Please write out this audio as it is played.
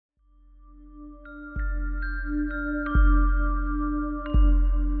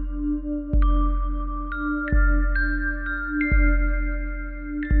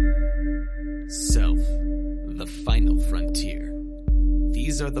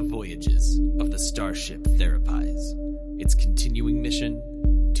These are the voyages of the starship Therapise. Its continuing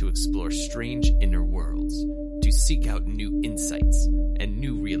mission: to explore strange inner worlds, to seek out new insights and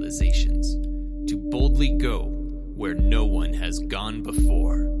new realizations, to boldly go where no one has gone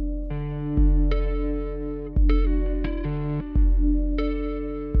before.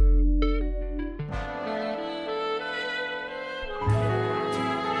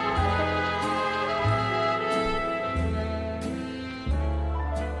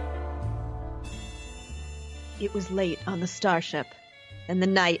 It was late on the starship, and the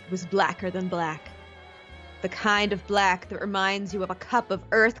night was blacker than black. The kind of black that reminds you of a cup of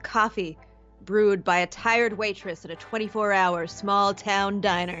earth coffee brewed by a tired waitress at a 24-hour small-town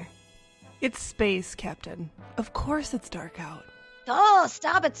diner. It's space, Captain. Of course it's dark out. Oh,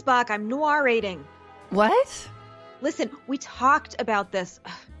 stop it, Spock. I'm noirating. What? Listen, we talked about this.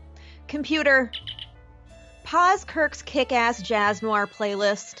 Computer, pause Kirk's kick-ass jazz noir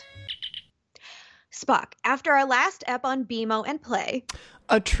playlist. Spock, after our last ep on BMO and Play...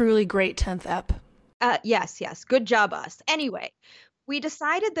 A truly great 10th ep. Yes. Good job, us. Anyway, we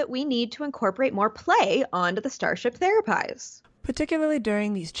decided that we need to incorporate more play onto the Starship Therapise. Particularly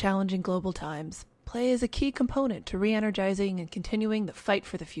during these challenging global times, play is a key component to re-energizing and continuing the fight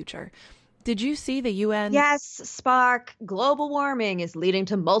for the future. Did you see the UN... Yes, Spock. Global warming is leading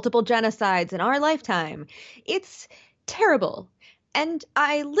to multiple genocides in our lifetime. It's terrible. And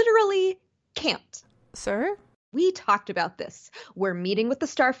I literally can't. Sir? We talked about this. We're meeting with the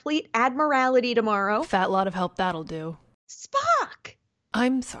Starfleet Admiralty tomorrow. Fat lot of help that'll do. Spock!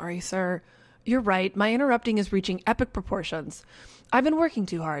 I'm sorry, sir. You're right. My interrupting is reaching epic proportions. I've been working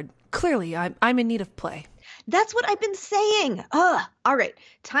too hard. Clearly, I'm in need of play. That's what I've been saying. All right.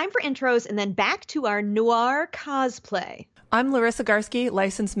 Time for intros and then back to our noir cosplay. I'm Larissa Garsky,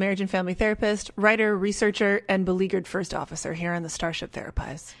 licensed marriage and family therapist, writer, researcher, and beleaguered first officer here on the Starship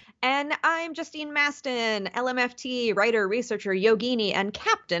Therapise. And I'm Justine Maston, LMFT, writer, researcher, yogini, and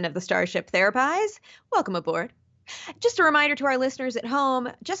captain of the Starship Therapise. Welcome aboard. Just a reminder to our listeners at home,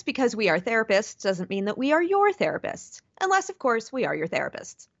 just because we are therapists doesn't mean that we are your therapists. Unless, of course, we are your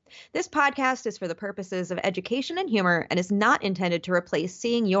therapists. This podcast is for the purposes of education and humor and is not intended to replace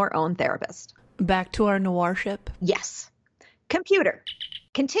seeing your own therapist. Back to our noir ship? Yes. Computer,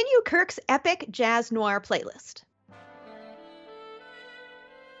 continue Kirk's epic jazz noir playlist.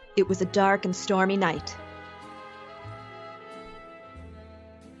 It was a dark and stormy night.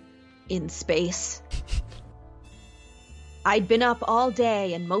 In space. I'd been up all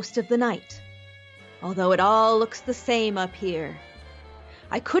day and most of the night, although it all looks the same up here.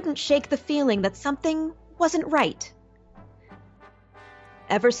 I couldn't shake the feeling that something wasn't right.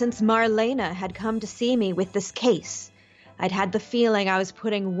 Ever since Marlena had come to see me with this case, I'd had the feeling I was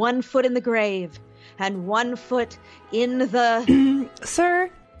putting one foot in the grave and one foot in the...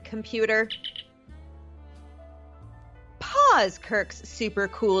 Sir? Computer. Pause Kirk's super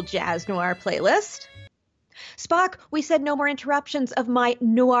cool jazz noir playlist. Spock, we said no more interruptions of my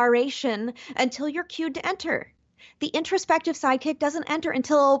Noiration until you're cued to enter. The introspective sidekick doesn't enter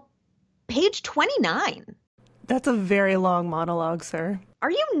until page 29. That's a very long monologue, sir.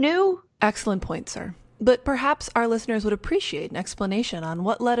 Are you new? Excellent point, sir. But perhaps our listeners would appreciate an explanation on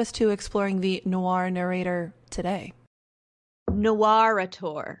what led us to exploring the noir narrator today.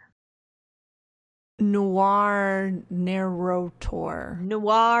 Noirator. Noir narrator.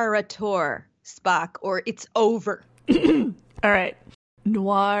 Noirator, Spock, or it's over. All right.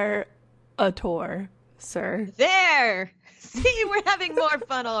 Noirator, sir. There! See, we're having more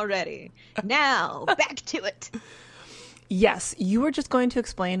fun already. Now, back to it. Yes, you were just going to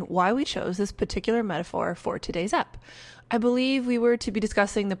explain why we chose this particular metaphor for today's ep. I believe we were to be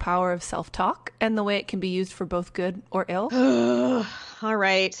discussing the power of self-talk and the way it can be used for both good or ill. All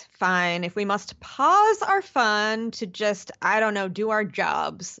right, fine. If we must pause our fun to just, do our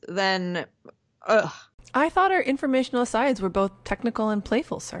jobs, then, I thought our informational asides were both technical and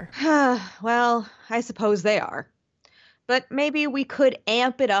playful, sir. Well, I suppose they are. But maybe we could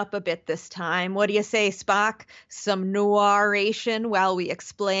amp it up a bit this time. What do you say, Spock? Some noiration while we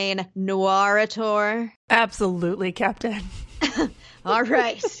explain Noirator? Absolutely, Captain. All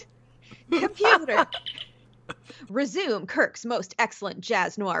right. Computer. Resume Kirk's most excellent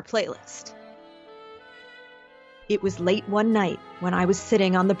jazz noir playlist. It was late one night when I was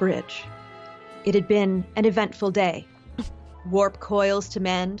sitting on the bridge. It had been an eventful day. Warp coils to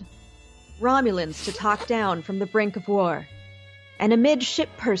mend, Romulans to talk down from the brink of war, and a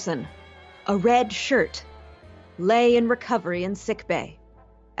midship person, a red shirt, lay in recovery in sickbay.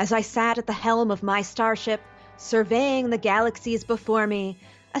 As I sat at the helm of my starship, surveying the galaxies before me,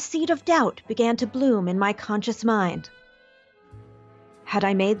 a seed of doubt began to bloom in my conscious mind. Had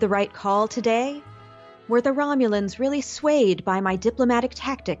I made the right call today? Were the Romulans really swayed by my diplomatic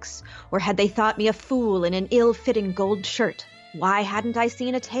tactics, or had they thought me a fool in an ill-fitting gold shirt? Why hadn't I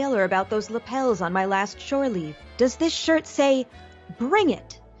seen a tailor about those lapels on my last shore leave? Does this shirt say, "Bring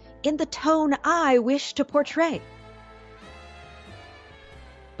it," in the tone I wish to portray?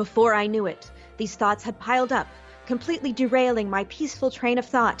 Before I knew it, these thoughts had piled up, completely derailing my peaceful train of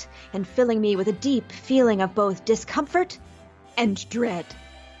thought and filling me with a deep feeling of both discomfort and dread.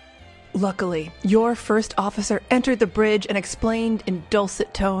 Luckily, your first officer entered the bridge and explained in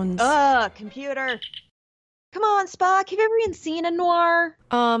dulcet tones. Computer. Come on, Spock. Have you ever even seen a Noir?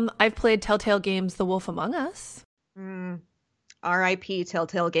 I've played Telltale Games' The Wolf Among Us. R.I.P.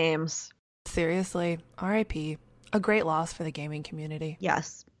 Telltale Games. Seriously, R.I.P. A great loss for the gaming community.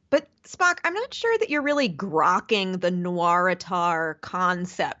 Yes. But, Spock, I'm not sure that you're really grokking the Noiratar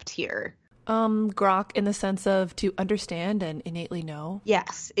concept here. Grok in the sense of to understand and innately know?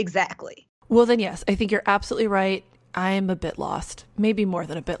 Yes, exactly. Well, then yes, I think you're absolutely right. I am a bit lost. Maybe more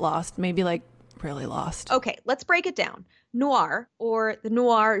than a bit lost. Maybe like really lost. Okay, let's break it down. Noir, or the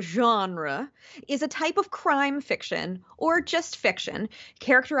noir genre, is a type of crime fiction, or just fiction,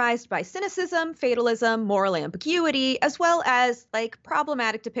 characterized by cynicism, fatalism, moral ambiguity, as well as, like,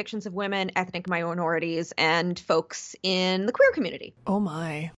 problematic depictions of women, ethnic minorities, and folks in the queer community. Oh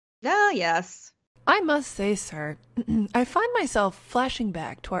my. Ah, yes. I must say, sir, I find myself flashing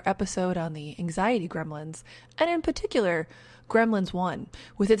back to our episode on the anxiety gremlins, and in particular, Gremlins 1,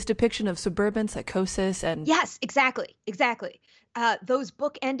 with its depiction of suburban psychosis and... Yes, exactly. Those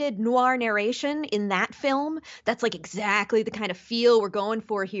book-ended noir narration in that film, that's like exactly the kind of feel we're going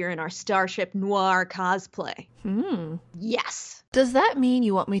for here in our Starship Noir cosplay. Yes. Does that mean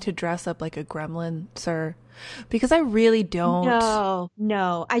you want me to dress up like a gremlin, sir? Because I really don't.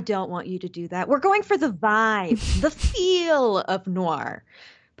 No, I don't want you to do that. We're going for the vibe, the feel of noir.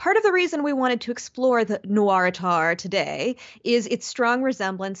 Part of the reason we wanted to explore the Noiratar today is its strong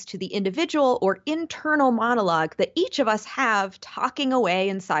resemblance to the individual or internal monologue that each of us have talking away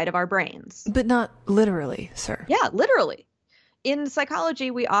inside of our brains. But not literally, sir. Yeah, literally. In psychology,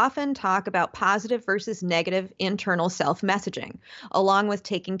 we often talk about positive versus negative internal self-messaging, along with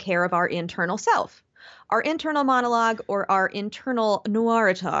taking care of our internal self. Our internal monologue, or our internal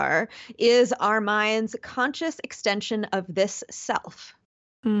noiratar, is our mind's conscious extension of this self.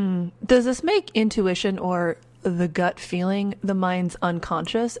 Does this make intuition, or the gut feeling, the mind's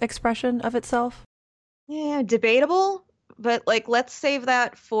unconscious expression of itself? Yeah, debatable, but let's save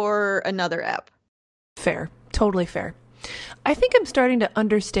that for another ep. Fair. Totally fair. I think I'm starting to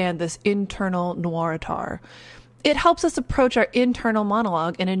understand this internal noiratar. It helps us approach our internal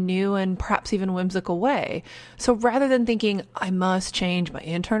monologue in a new and perhaps even whimsical way. So rather than thinking, I must change my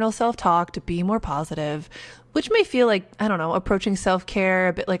internal self-talk to be more positive, which may feel like, I don't know, approaching self-care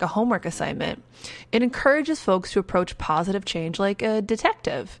a bit like a homework assignment, it encourages folks to approach positive change like a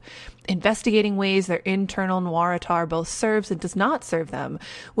detective, investigating ways their internal noiratar both serves and does not serve them,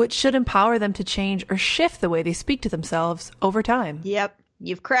 which should empower them to change or shift the way they speak to themselves over time. Yep,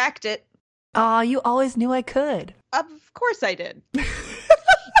 you've cracked it. Aw, you always knew I could. Of course I did.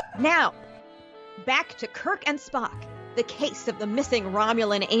 Now, back to Kirk and Spock, the case of the missing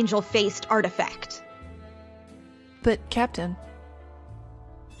Romulan angel-faced artifact. But, Captain.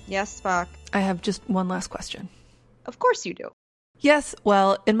 Yes, Spock? I have just one last question. Of course you do. Yes,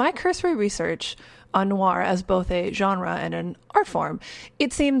 well, in my cursory research on noir as both a genre and an art form,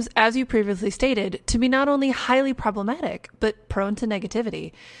 it seems, as you previously stated, to be not only highly problematic, but prone to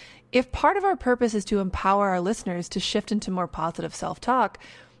negativity. If part of our purpose is to empower our listeners to shift into more positive self-talk,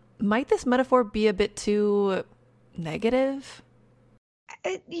 might this metaphor be a bit too negative?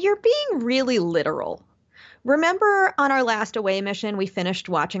 You're being really literal. Remember on our last away mission, we finished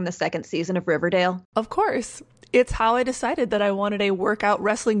watching the second season of Riverdale? Of course. It's how I decided that I wanted a workout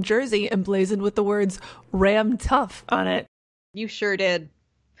wrestling jersey emblazoned with the words "Ram Tough" on it. You sure did.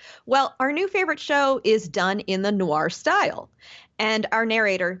 Well, our new favorite show is done in the noir style. And our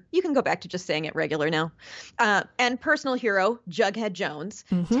narrator, you can go back to just saying it regular now, and personal hero, Jughead Jones,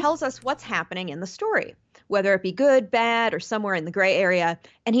 tells us what's happening in the story, whether it be good, bad, or somewhere in the gray area,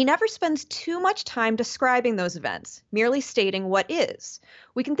 and he never spends too much time describing those events, merely stating what is.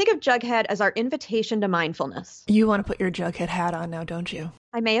 We can think of Jughead as our invitation to mindfulness. You want to put your Jughead hat on now, don't you?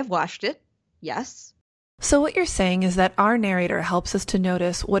 I may have washed it, yes. So what you're saying is that our narrator helps us to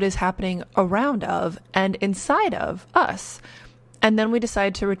notice what is happening around of and inside of us, and then we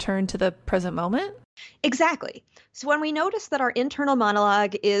decide to return to the present moment? Exactly. So when we notice that our internal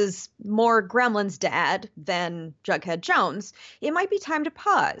monologue is more Gremlin's dad than Jughead Jones, it might be time to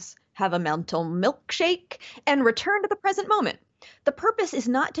pause, have a mental milkshake, and return to the present moment. The purpose purpose is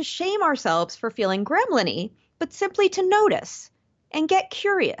not to shame ourselves for feeling gremlin-y, but simply to notice and get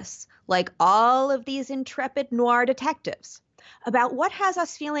curious, like all of these intrepid noir detectives, about what has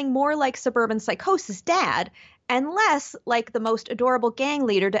us feeling more like suburban psychosis dad and less like the most adorable gang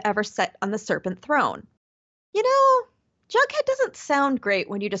leader to ever sit on the serpent throne. You know, Jughead doesn't sound great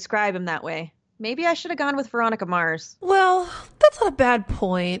when you describe him that way. Maybe I should have gone with Veronica Mars. Well, that's not a bad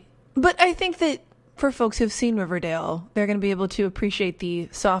point. But I think that for folks who've seen Riverdale, they're going to be able to appreciate the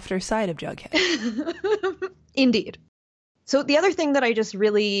softer side of Jughead. Indeed. So the other thing that I just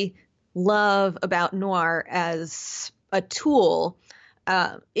really love about Noir as a tool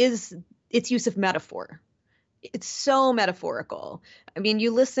is its use of metaphor. It's so metaphorical. I mean,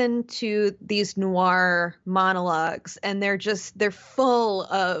 you listen to these Noir monologues and they're full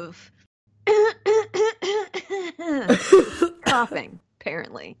of coughing,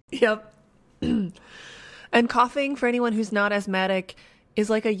 apparently. Yep. And coughing, for anyone who's not asthmatic, is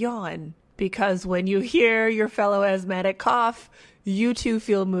like a yawn, because when you hear your fellow asthmatic cough, you too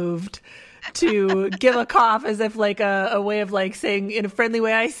feel moved to give a cough as if like a way of like saying in a friendly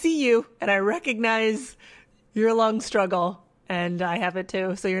way, I see you and I recognize your lung struggle and I have it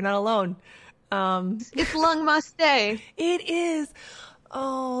too, so you're not alone. It's lung must stay. It is.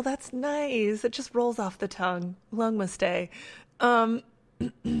 Oh, that's nice. It just rolls off the tongue. Lung must stay.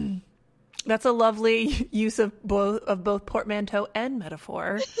 That's a lovely use of both portmanteau and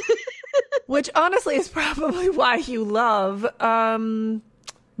metaphor, which honestly is probably why you love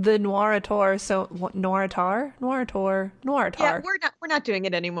the Noirator. So Noirator. Yeah, we're not doing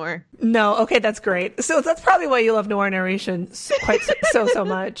it anymore. No, okay, that's great. So that's probably why you love Noir narration quite so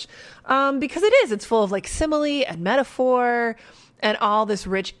much, because it's full of like simile and metaphor and all this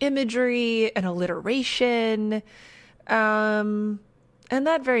rich imagery and alliteration. And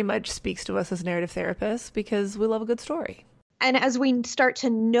that very much speaks to us as narrative therapists because we love a good story. And as we start to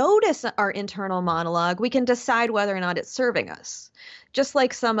notice our internal monologue, we can decide whether or not it's serving us. Just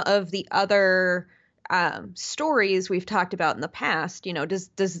like some of the other stories we've talked about in the past, you know, does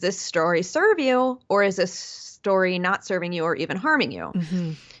this story serve you, or is this story not serving you or even harming you?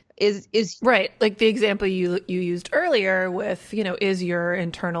 Mm-hmm. Is right. Like the example you used earlier with, you know, is your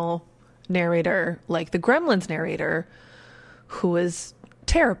internal narrator like the Gremlins narrator who is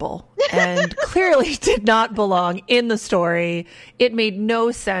terrible and clearly did not belong in the story. It made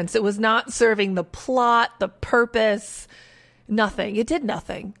no sense. It was not serving the plot, the purpose, nothing. It did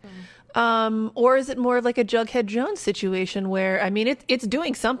nothing. Or is it more like a Jughead Jones situation where, I mean, it's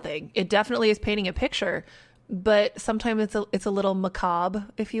doing something. It definitely is painting a picture, but sometimes it's a little macabre,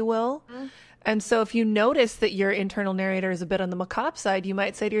 if you will. And so if you notice that your internal narrator is a bit on the macabre side, you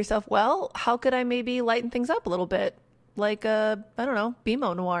might say to yourself, well, how could I maybe lighten things up a little bit? Like I don't know,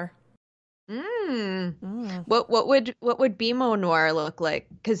 BMO Noir. What would BMO Noir look like?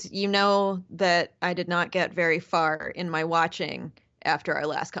 Because you know that I did not get very far in my watching after our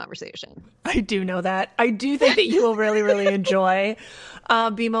last conversation. I do know that. I do think that you will really, really enjoy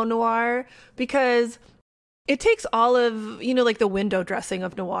BMO Noir, because it takes all of, you know, like the window dressing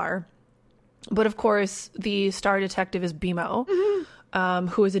of Noir. But of course, the star detective is BMO,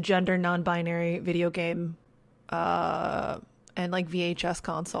 who is a gender non-binary video game and like VHS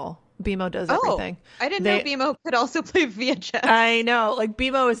console. BMO does everything. I didn't know BMO could also play VHS. I know. Like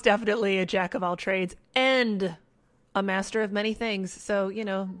BMO is definitely a jack of all trades and a master of many things. So, you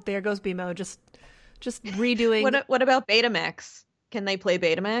know, there goes BMO just redoing. What about Betamax? Can they play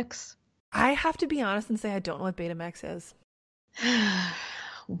Betamax? I have to be honest and say I don't know what Betamax is.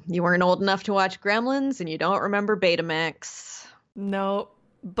 You weren't old enough to watch Gremlins and you don't remember Betamax. No,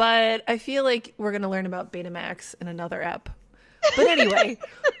 but I feel like we're going to learn about Betamax in another ep. But anyway,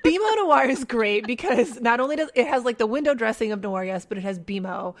 BMO Noir is great because not only does it has like the window dressing of Noir, yes, but it has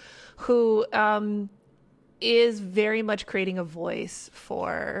BMO, who is very much creating a voice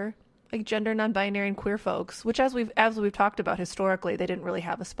for like gender non-binary and queer folks, which as we've talked about historically, they didn't really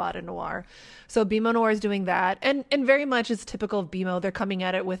have a spot in Noir. So BMO Noir is doing that, and very much is typical of BMO. They're coming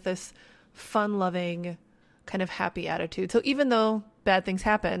at it with this fun-loving, kind of happy attitude. So even though bad things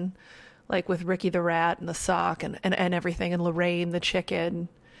happen, like with Ricky the rat and the sock and everything, and Lorraine the chicken,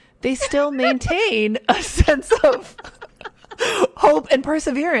 they still maintain a sense of hope and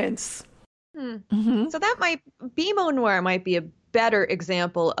perseverance. Mm-hmm. So BMO Noir might be a better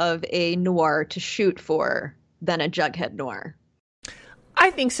example of a noir to shoot for than a Jughead Noir.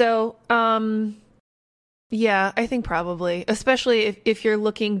 I think so. Yeah, I think probably, especially if you're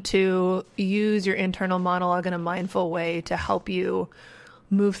looking to use your internal monologue in a mindful way to help you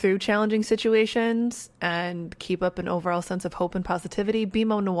move through challenging situations and keep up an overall sense of hope and positivity.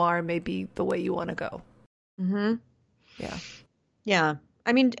 BMO Noir may be the way you want to go. Mm-hmm. Yeah. Yeah.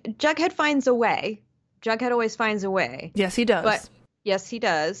 I mean, Jughead finds a way. Jughead always finds a way. Yes, he does. But yes, he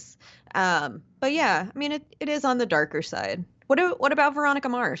does. But yeah, I mean, it is on the darker side. What about Veronica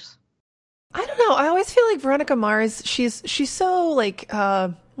Mars? I don't know. I always feel like Veronica Mars, she's so like,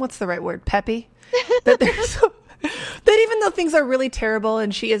 what's the right word? Peppy? That they're so, that even though things are really terrible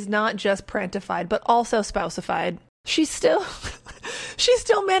and she is not just parentified, but also spouseified, she still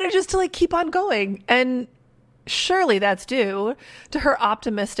manages to like keep on going. And surely that's due to her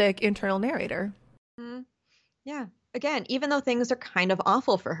optimistic internal narrator. Mm-hmm. Yeah. Again, even though things are kind of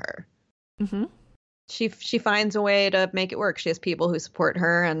awful for her, mm-hmm. she finds a way to make it work. She has people who support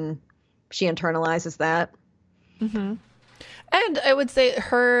her, and she internalizes that. Mm-hmm. And I would say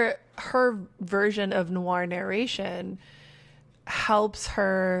her version of noir narration helps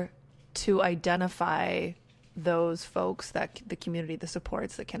her to identify those folks, that the community, the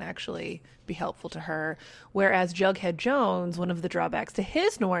supports that can actually be helpful to her. Whereas Jughead Jones, one of the drawbacks to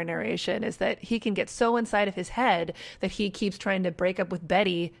his noir narration is that he can get so inside of his head that he keeps trying to break up with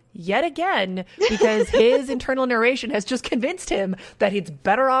Betty yet again because his internal narration has just convinced him that he's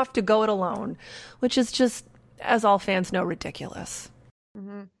better off to go it alone, which is just, as all fans know, ridiculous.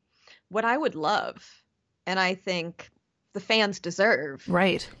 Mm-hmm. What I would love, and I think the fans deserve,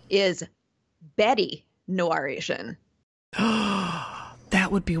 right, is Betty Noiration.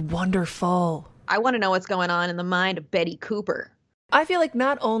 That would be wonderful. I want to know what's going on in the mind of Betty Cooper. I feel like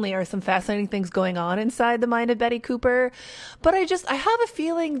not only are some fascinating things going on inside the mind of Betty Cooper, but I have a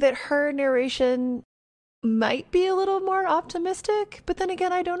feeling that her narration might be a little more optimistic. But then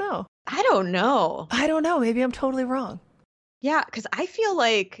again, I don't know. I don't know. Maybe I'm totally wrong. Yeah, because I feel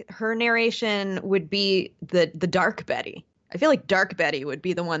like her narration would be the dark Betty. I feel like dark Betty would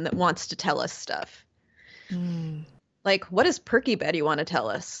be the one that wants to tell us stuff. Mm. Like, what does perky Betty want to tell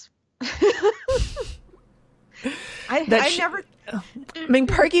us? I mean,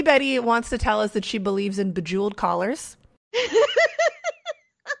 perky Betty wants to tell us that she believes in bejeweled collars.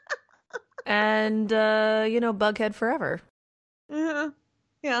 And, Bughead forever.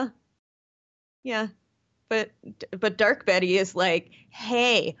 Yeah. Yeah. But dark Betty is like,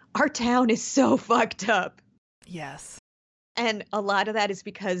 hey, our town is so fucked up. Yes. And a lot of that is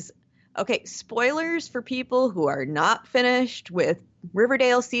because, okay, spoilers for people who are not finished with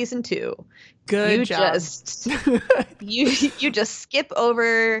Riverdale season 2. Good job. You just skip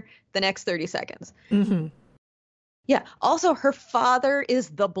over the next 30 seconds. Mm-hmm. Yeah. Also, her father is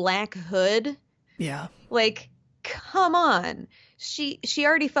the Black Hood. Yeah. Like, come on. She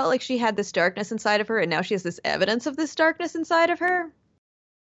already felt like she had this darkness inside of her, and now she has this evidence of this darkness inside of her.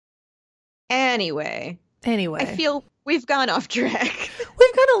 Anyway. I feel we've gone off track.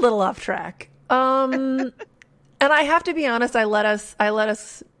 We've gone a little off track. And I have to be honest, I let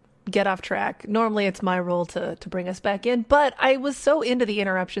us get off track. Normally it's my role to bring us back in, but I was so into the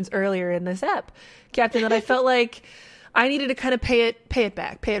interruptions earlier in this ep, Captain, that I felt like I needed to kind of pay it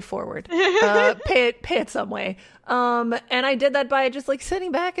back, pay it forward, pay it some way. And I did that by just like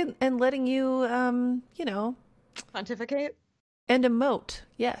sitting back and letting you, pontificate and emote.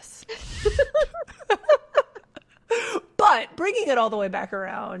 Yes. But bringing it all the way back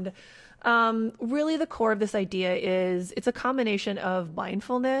around, really the core of this idea is it's a combination of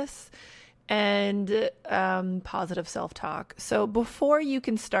mindfulness and positive self-talk. So before you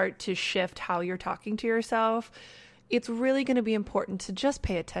can start to shift how you're talking to yourself, it's really going to be important to just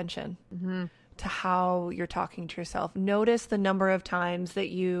pay attention to how you're talking to yourself. Notice the number of times that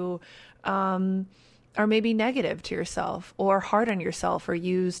you are maybe negative to yourself or hard on yourself or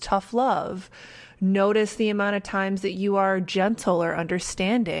use tough love. Notice the amount of times that you are gentle or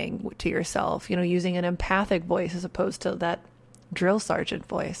understanding to yourself, using an empathic voice as opposed to that drill sergeant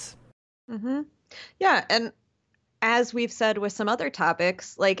voice. Mm-hmm. Yeah. And as we've said with some other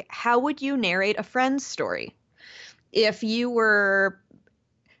topics, like, how would you narrate a friend's story? If you were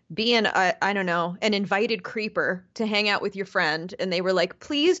being, an invited creeper to hang out with your friend and they were like,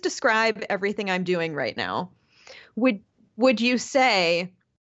 please describe everything I'm doing right now. Would you say,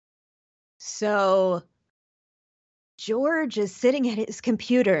 so George is sitting at his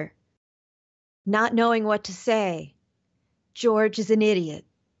computer, not knowing what to say. George is an idiot.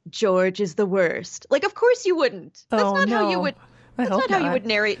 George is the worst. Like, of course you wouldn't. That's not how you would. That's not how you would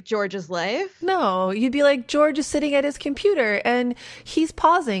narrate George's life. No, you'd be like, George is sitting at his computer and he's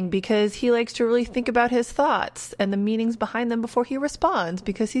pausing because he likes to really think about his thoughts and the meanings behind them before he responds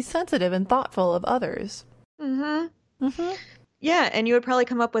because he's sensitive and thoughtful of others. Mm-hmm. Mm-hmm. Yeah, and you would probably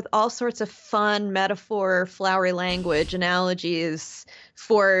come up with all sorts of fun metaphor, flowery language, analogies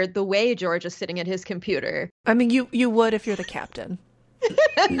for the way George is sitting at his computer. I mean, you would if you're the captain.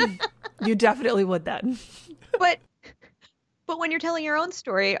 You definitely would then. But But when you're telling your own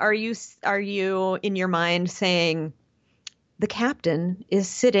story, are you in your mind saying the captain is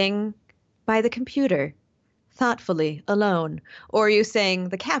sitting by the computer, thoughtfully alone? Or are you saying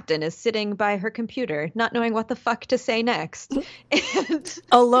the captain is sitting by her computer, not knowing what the fuck to say next? And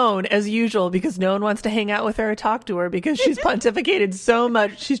alone, as usual, because no one wants to hang out with her or talk to her because she's pontificated so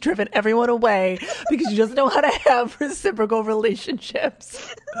much. She's driven everyone away because she doesn't know how to have reciprocal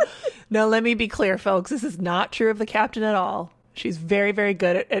relationships. Now, let me be clear, folks. This is not true of the captain at all. She's very, very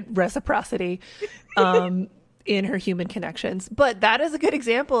good at reciprocity. In her human connections. But that is a good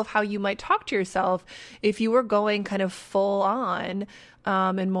example of how you might talk to yourself if you were going kind of full on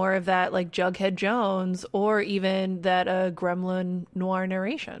and more of that like Jughead Jones or even that Gremlin Noir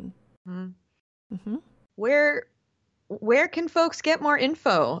narration. Mm-hmm. Mm-hmm. Where can folks get more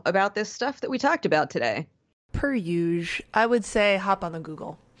info about this stuff that we talked about today? Per usual, I would say hop on the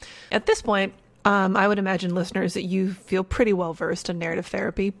Google. At this point, I would imagine, listeners, that you feel pretty well versed in narrative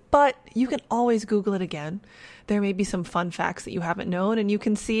therapy, but you can always Google it again. There may be some fun facts that you haven't known, and you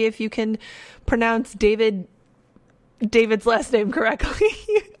can see if you can pronounce David's last name correctly.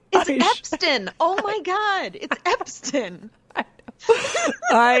 It's Epstein. Oh my God, it's Epstein.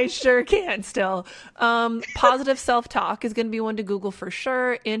 I sure can still. Positive self-talk is going to be one to Google for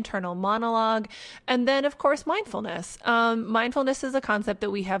sure. Internal monologue. And then, of course, mindfulness. Mindfulness is a concept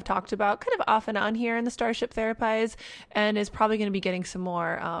that we have talked about kind of off and on here in the Starship Therapies and is probably going to be getting some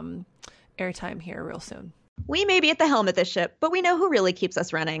more airtime here real soon. We may be at the helm of this ship, but we know who really keeps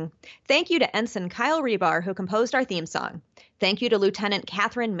us running. Thank you to Ensign Kyle Rebar, who composed our theme song. Thank you to Lieutenant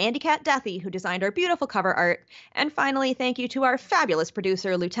Catherine Mandycat Duthie, who designed our beautiful cover art. And finally, thank you to our fabulous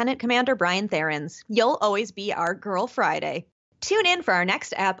producer, Lieutenant Commander Brian Therens. You'll always be our Girl Friday. Tune in for our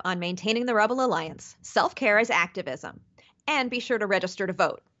next ep on maintaining the Rebel Alliance, self-care as activism. And be sure to register to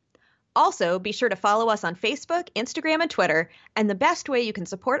vote. Also, be sure to follow us on Facebook, Instagram, and Twitter. And the best way you can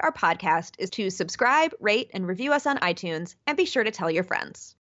support our podcast is to subscribe, rate, and review us on iTunes. And be sure to tell your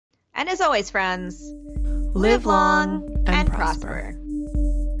friends. And as always, friends, live long and prosper.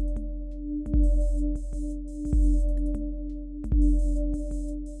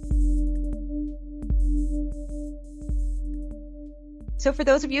 So for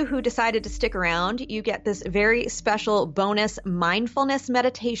those of you who decided to stick around, you get this very special bonus mindfulness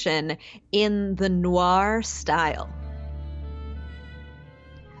meditation in the Noir style.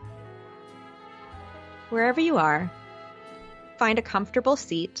 Wherever you are, find a comfortable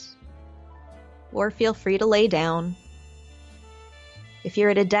seat or feel free to lay down. If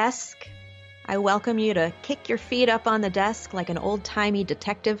you're at a desk, I welcome you to kick your feet up on the desk like an old-timey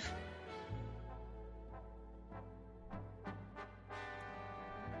detective.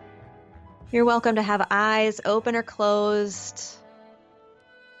 You're welcome to have eyes open or closed.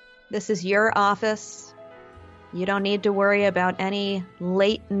 This is your office. You don't need to worry about any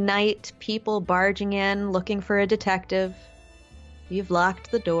late night people barging in looking for a detective. You've locked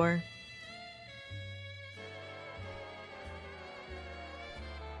the door.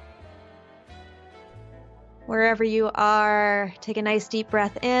 Wherever you are, take a nice deep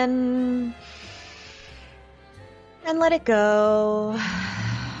breath in and let it go.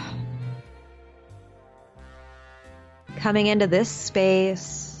 Coming into this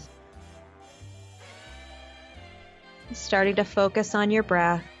space, starting to focus on your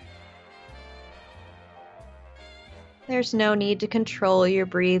breath. There's no need to control your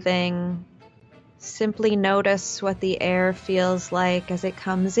breathing. Simply notice what the air feels like as it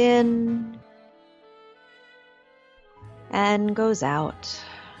comes in and goes out.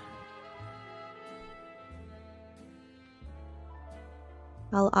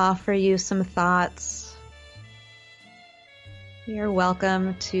 I'll offer you some thoughts. You're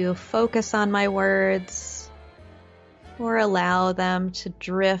welcome to focus on my words or allow them to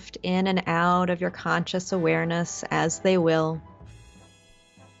drift in and out of your conscious awareness as they will.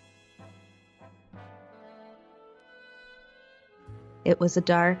 It was a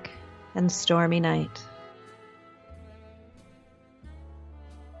dark and stormy night.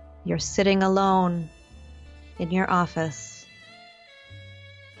 You're sitting alone in your office,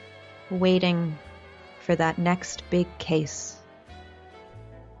 waiting for that next big case.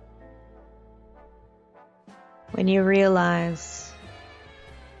 When you realize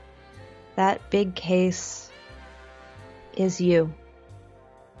that big case is you.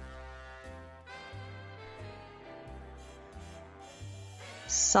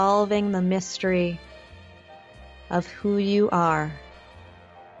 Solving the mystery of who you are,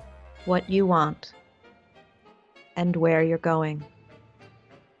 what you want, and where you're going.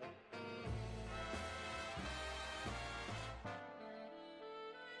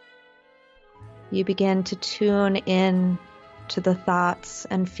 You begin to tune in to the thoughts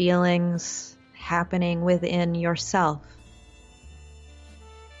and feelings happening within yourself,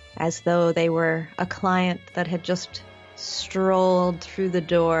 as though they were a client that had just strolled through the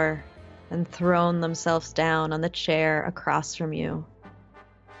door and thrown themselves down on the chair across from you,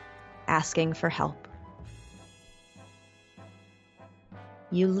 asking for help.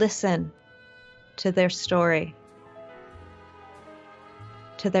 You listen to their story,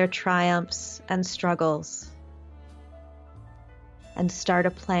 to their triumphs and struggles, and start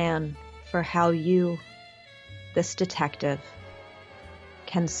a plan for how you, this detective,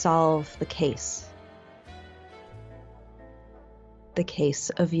 can solve the case. The case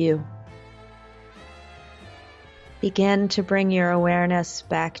of you. Begin to bring your awareness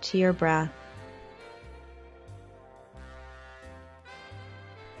back to your breath.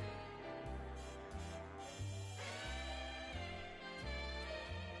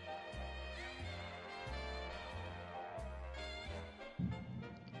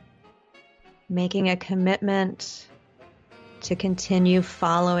 Making a commitment to continue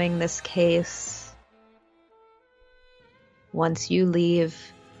following this case once you leave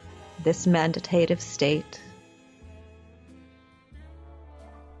this meditative state.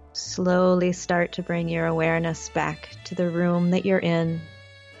 Slowly start to bring your awareness back to the room that you're in,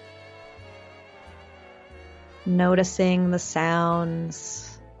 noticing the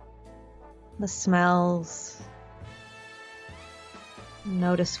sounds, the smells.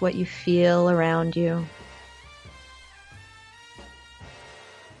 Notice what you feel around you.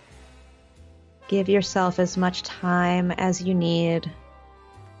 Give yourself as much time as you need.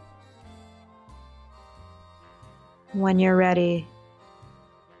 When you're ready,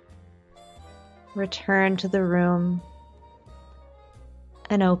 return to the room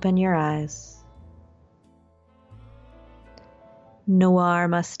and open your eyes. Noir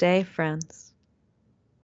must stay, friends.